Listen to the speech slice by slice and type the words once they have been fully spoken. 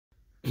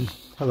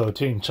Hello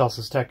team,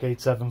 Chelsea's Tech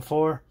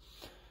 874.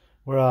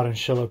 We're out in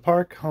Schiller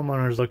Park.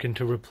 Homeowners looking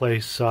to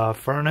replace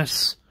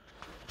furnace.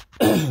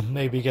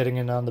 Maybe getting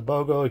in on the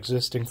BOGO.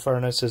 Existing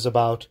furnace is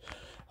about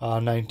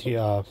 14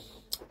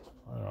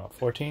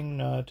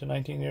 to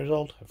 19 years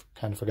old. I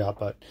kind of forgot,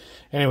 but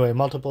anyway,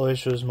 multiple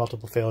issues,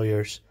 multiple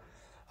failures.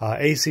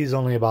 AC is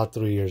only about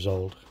 3 years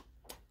old.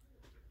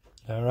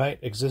 Alright,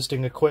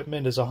 existing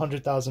equipment is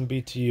 100,000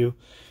 BTU,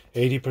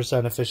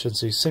 80%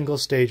 efficiency, single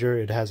stager.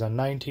 It has a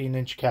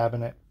 19-inch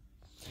cabinet.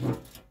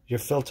 Your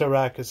filter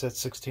rack is at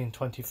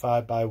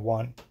 1625 by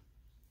 1.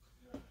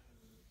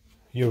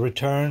 Your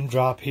return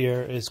drop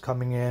here is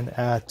coming in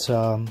at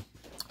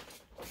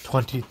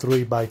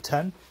 23 by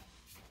 10.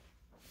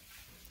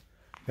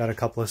 Got a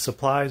couple of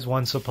supplies.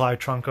 One supply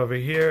trunk over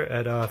here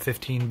at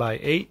 15 by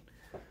 8.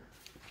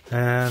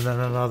 And then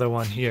another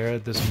one here.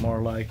 This is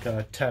more like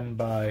 10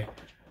 by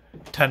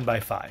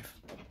 5.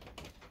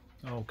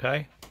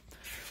 Okay.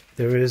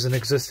 There is an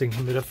existing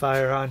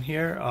humidifier on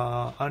here.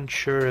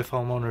 Unsure if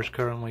homeowner's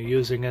currently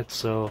using it,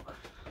 so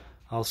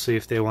I'll see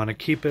if they want to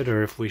keep it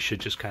or if we should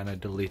just kind of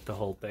delete the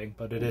whole thing.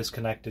 But it is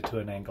connected to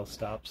an angle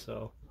stop,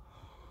 so.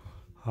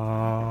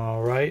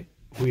 Alright,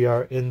 we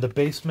are in the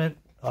basement.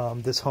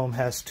 This home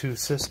has 2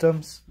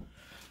 systems.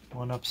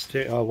 One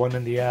upstairs, one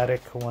in the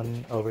attic,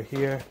 one over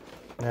here.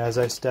 And as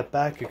I step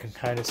back, you can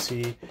kind of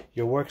see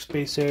your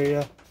workspace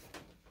area.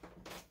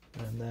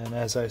 And then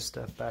as I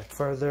step back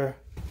further,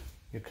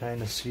 you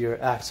kind of see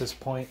your access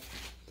point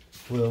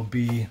will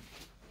be,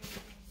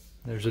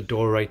 there's a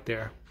door right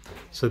there.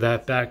 So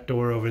that back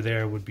door over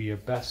there would be your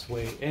best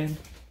way in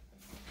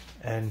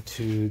and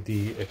to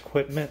the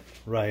equipment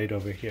right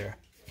over here.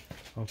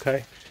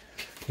 Okay.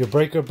 Your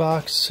breaker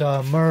box,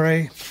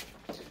 Murray,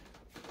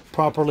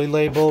 properly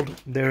labeled.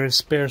 There is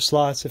spare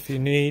slots if you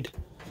need.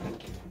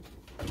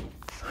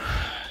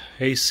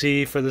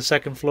 AC for the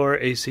second floor,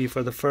 AC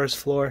for the first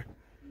floor.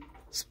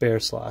 Spare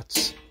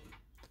slots.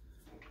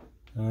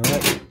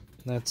 Alright,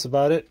 that's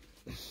about it.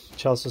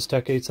 Chelsea's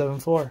Tech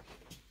 874.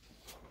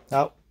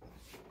 Out.